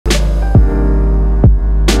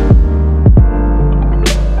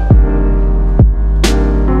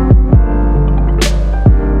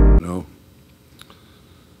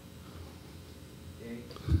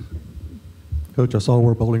Coach, I saw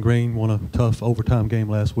where Bowling Green won a tough overtime game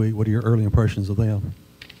last week. What are your early impressions of them?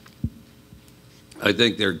 I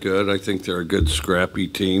think they're good. I think they're a good, scrappy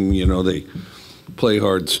team. You know, they play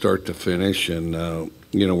hard start to finish, and,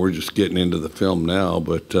 you know, we're just getting into the film now.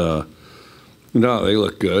 But, no, they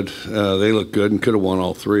look good. They look good and could have won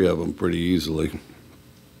all three of them pretty easily.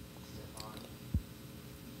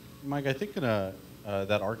 Mike, I think in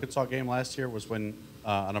that Arkansas game last year was when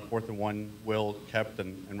on a 4th and 1, Will kept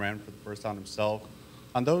and ran for the first down himself.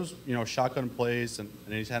 On those, you know, shotgun plays and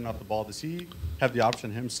he's handing off the ball, does he have the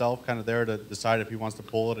option himself kind of there to decide if he wants to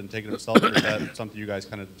pull it and take it himself, or is that something you guys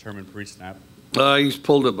kind of determine pre-snap? He's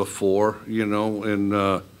pulled it before, you know,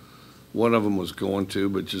 and one of them was going to,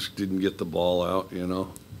 but just didn't get the ball out, you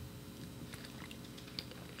know.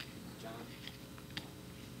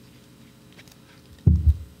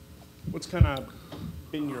 What's kind of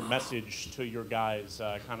been your message to your guys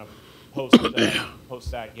kind of post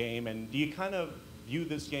that game? And do you kind of view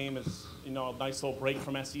this game as, you know, a nice little break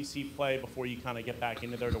from SEC play before you kind of get back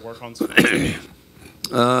into there to work on something?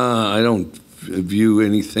 I don't view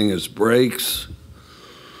anything as breaks.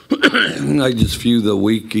 I just view the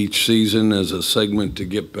week each season as a segment to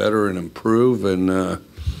get better and improve, and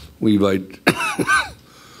we've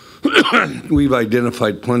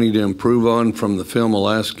identified plenty to improve on from the film of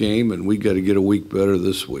last game, and we got to get a week better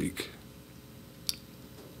this week.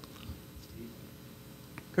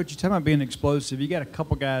 Coach, you talk about being explosive. You got a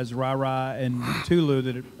couple guys, Ra and Tulu,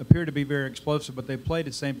 that appear to be very explosive, but they play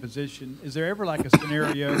the same position. Is there ever like a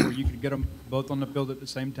scenario where you could get them both on the field at the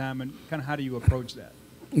same time, and kind of how do you approach that?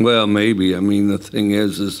 Well, maybe. I mean, the thing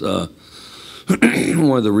is one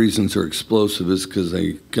of the reasons they're explosive is because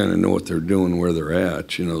they kind of know what they're doing, where they're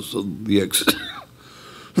at, you know. So the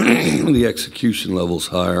execution level's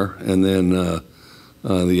higher, and then the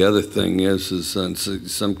other thing is in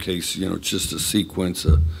some cases, you know, it's just a sequence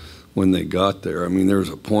of when they got there. I mean, there was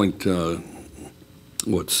a point,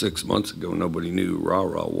 6 months ago, nobody knew who Ra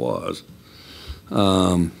was,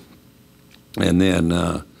 and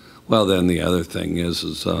then. Well, then the other thing is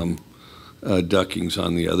Ducking's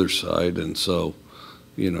on the other side, and so,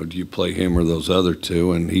 you know, do you play him or those other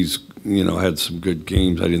two? And he's, you know, had some good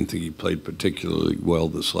games. I didn't think he played particularly well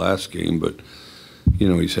this last game, but, you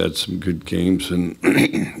know, he's had some good games and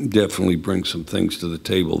definitely brings some things to the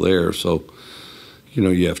table there. So, you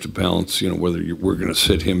know, you have to balance, you know, whether we're going to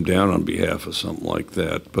sit him down on behalf of something like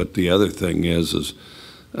that. But the other thing is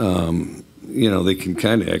you know, they can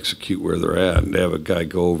kind of execute where they're at, and to have a guy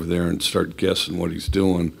go over there and start guessing what he's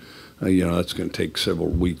doing, you know, that's going to take several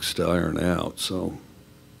weeks to iron out. So,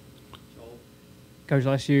 Coach,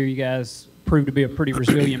 last year you guys proved to be a pretty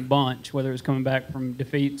resilient bunch, whether it was coming back from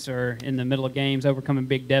defeats or in the middle of games, overcoming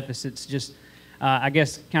big deficits. Just, I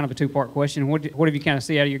guess, kind of a two-part question. What have you kind of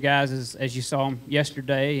see out of your guys as you saw them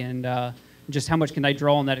yesterday, and just how much can they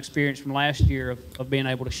draw on that experience from last year of being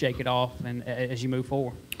able to shake it off and as you move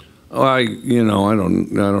forward? Oh, I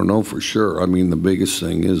don't know for sure. I mean, the biggest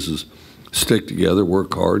thing is stick together,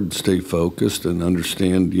 work hard, and stay focused, and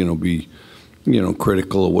understand. You know, be, you know,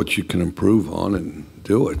 critical of what you can improve on, and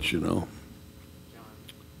do it. You know.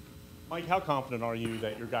 Mike, how confident are you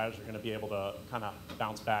that your guys are going to be able to kind of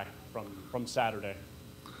bounce back from Saturday?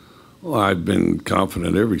 Well, I've been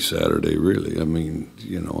confident every Saturday, really. I mean,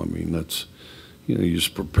 you know, that's, you know, you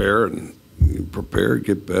just prepare and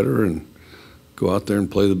get better, and go out there and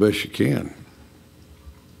play the best you can.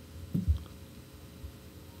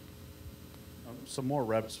 Some more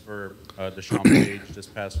reps for Deshaun Page this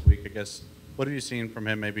past week. I guess, what have you seen from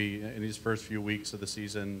him maybe in these first few weeks of the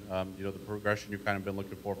season? You know, the progression you've kind of been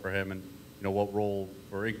looking for him, and, you know, what role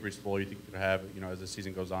or increased role you think he could have, you know, as the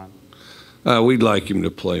season goes on? We'd like him to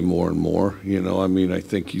play more and more. You know, I mean, I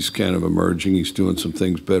think he's kind of emerging. He's doing some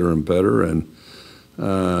things better and better, and,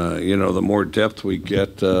 you know, the more depth we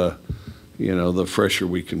get, you know, the fresher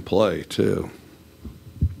we can play, too.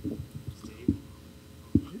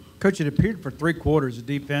 Coach, it appeared for 3 quarters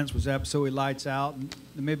the defense was absolutely lights out, and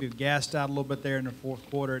maybe gassed out a little bit there in the 4th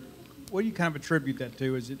quarter. What do you kind of attribute that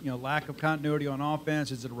to? Is it, you know, lack of continuity on offense?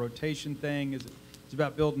 Is it a rotation thing? Is it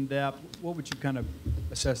about building depth? What would you kind of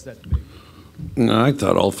assess that to be? No, I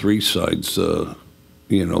thought all 3 sides,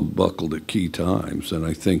 you know, buckled at key times, and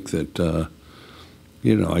I think that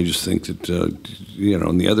you know, I just think that, you know,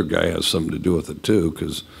 and the other guy has something to do with it too,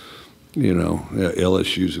 because, you know,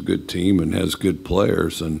 LSU's a good team and has good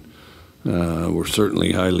players, and were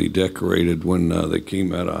certainly highly decorated when they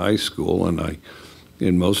came out of high school, and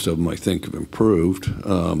most of them I think have improved.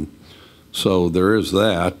 So there is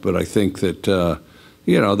that, but I think that,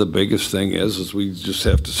 you know, the biggest thing is we just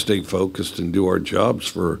have to stay focused and do our jobs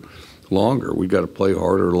for longer. We got to play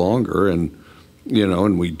harder longer, and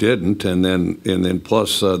and we didn't. And then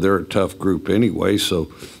plus they're a tough group anyway,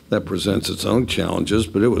 so that presents its own challenges.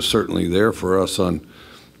 But it was certainly there for us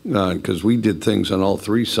because we did things on all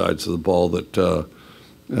three sides of the ball that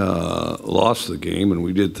lost the game, and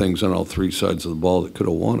we did things on all three sides of the ball that could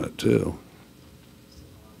have won it too.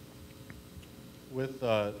 With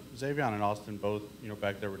Xavier and Austin both,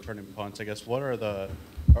 back there returning punts, I guess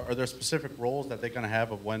are there specific roles that they kind of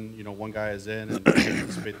have of when, one guy is in, and you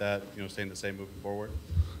anticipate that, staying the same moving forward?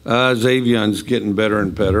 Xavion's getting better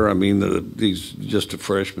and better. I mean, he's just a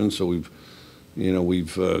freshman, so we've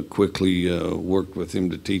quickly worked with him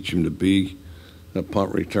to teach him to be a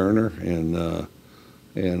punt returner,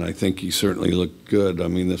 and I think he certainly looked good. I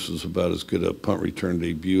mean, this was about as good a punt return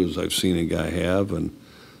debut as I've seen a guy have, and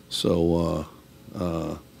so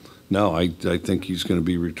no, I think he's going to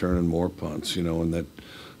be returning more punts, and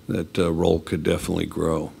that role could definitely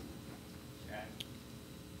grow.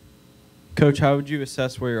 Coach, how would you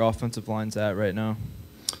assess where your offensive line's at right now?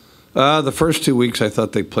 The first 2 weeks I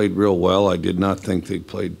thought they played real well. I did not think they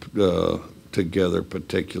played together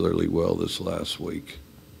particularly well this last week.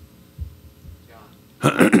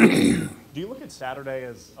 Do you look at Saturday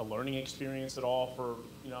as a learning experience at all for,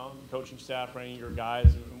 coaching staff or any of your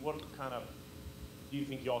guys? And what kind of do you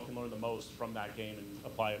think y'all can learn the most from that game and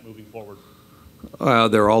apply it moving forward?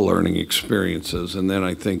 They're all learning experiences. And then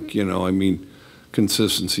I think,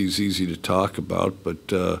 consistency is easy to talk about,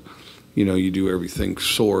 but, you do everything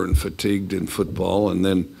sore and fatigued in football, and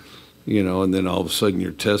then, and then all of a sudden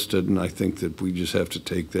you're tested, and I think that we just have to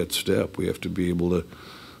take that step. We have to be able to,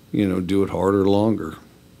 do it harder, longer.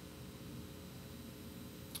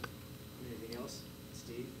 Anything else?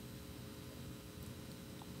 Steve?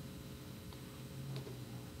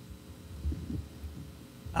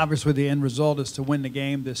 Obviously, the end result is to win the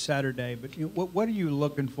game this Saturday, but what are you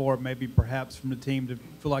looking for maybe perhaps from the team to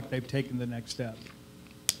feel like they've taken the next step?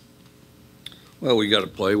 Well, we got to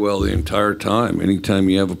play well the entire time. Anytime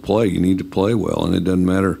you have a play, you need to play well, and it doesn't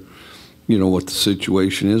matter, what the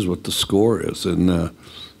situation is, what the score is, and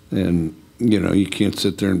you can't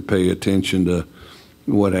sit there and pay attention to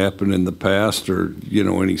what happened in the past or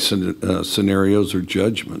any scenarios or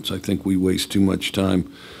judgments. I think we waste too much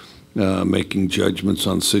time making judgments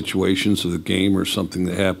on situations of the game or something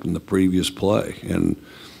that happened the previous play, and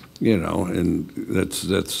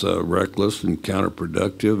that's reckless and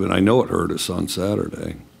counterproductive, and I know it hurt us on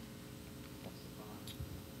Saturday.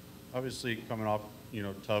 Obviously, coming off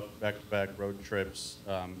tough back-to-back road trips,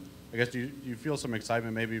 I guess do you feel some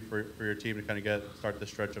excitement maybe for your team to kind of start the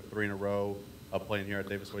stretch of 3 in a row playing here at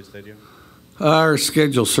Davis Wade Stadium? Our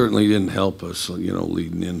schedule certainly didn't help us,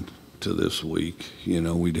 leading into this week.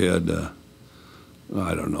 We'd had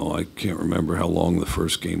I don't know, I can't remember how long the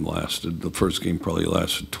first game lasted. The first game probably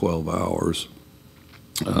lasted 12 hours.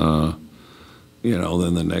 Then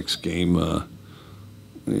the next game,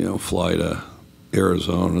 fly to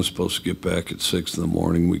Arizona, supposed to get back at 6 in the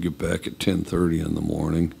morning. We get back at 10:30 in the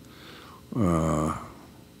morning. And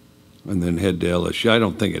then head to LSU. I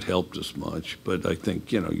don't think it helped us much, but I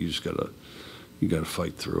think, you just gotta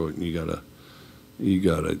fight through it, and you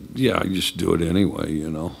gotta, just do it anyway,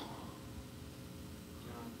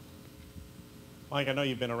 Mike, I know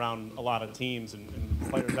you've been around a lot of teams and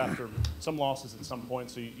players after some losses at some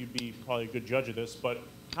point, so you'd be probably a good judge of this, but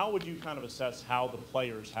how would you kind of assess how the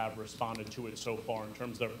players have responded to it so far in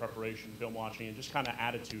terms of their preparation, film watching, and just kind of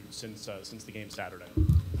attitude since the game Saturday?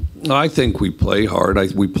 I think we play hard.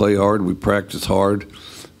 We play hard. We practice hard.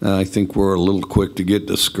 I think we're a little quick to get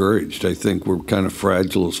discouraged. I think we're kind of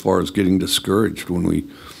fragile as far as getting discouraged when we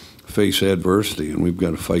face adversity, and we've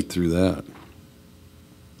got to fight through that.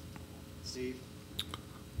 Steve?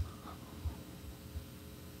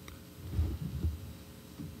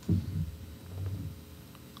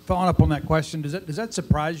 Following up on that question, does that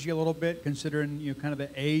surprise you a little bit, considering kind of the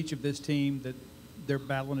age of this team, that they're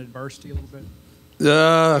battling adversity a little bit?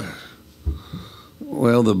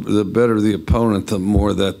 Well, the better the opponent, the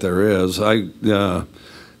more that there is. We're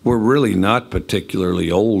really not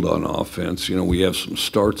particularly old on offense. We have some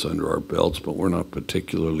starts under our belts, but we're not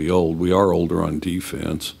particularly old. We are older on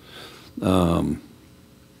defense. We are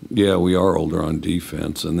older on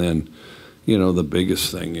defense. And then, the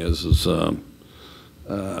biggest thing is I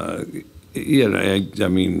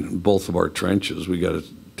mean, both of our trenches, we got to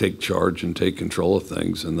take charge and take control of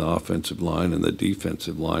things, and the offensive line and the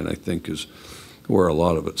defensive line, I think, is where a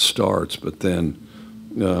lot of it starts. But then,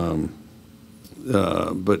 but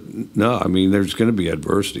no, I mean, there's going to be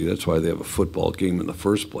adversity. That's why they have a football game in the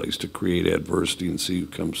first place, to create adversity and see who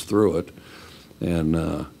comes through it. And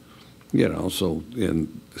so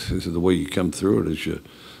the way you come through it is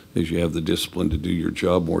is you have the discipline to do your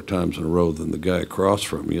job more times in a row than the guy across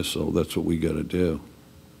from you. So that's what we got to do.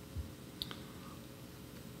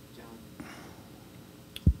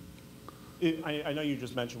 I know you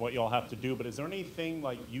just mentioned what you all have to do, but is there anything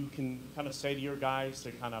like you can kind of say to your guys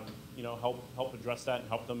to kind of, you know, help address that and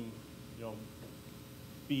help them, you know,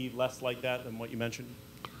 be less like that than what you mentioned?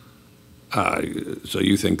 So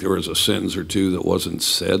you think there was a sentence or two that wasn't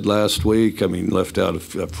said last week? I mean, left out a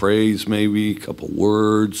phrase, maybe a couple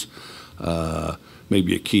words,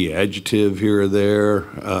 maybe a key adjective here or there.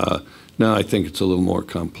 No, I think it's a little more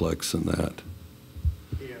complex than that.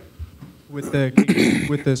 With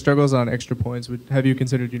the struggles on extra points, have you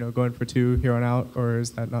considered, you know, going for 2 here on out, or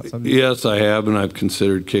is that not something? Yes, I have, and I've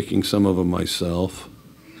considered kicking some of them myself.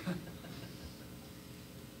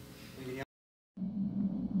 Anything else?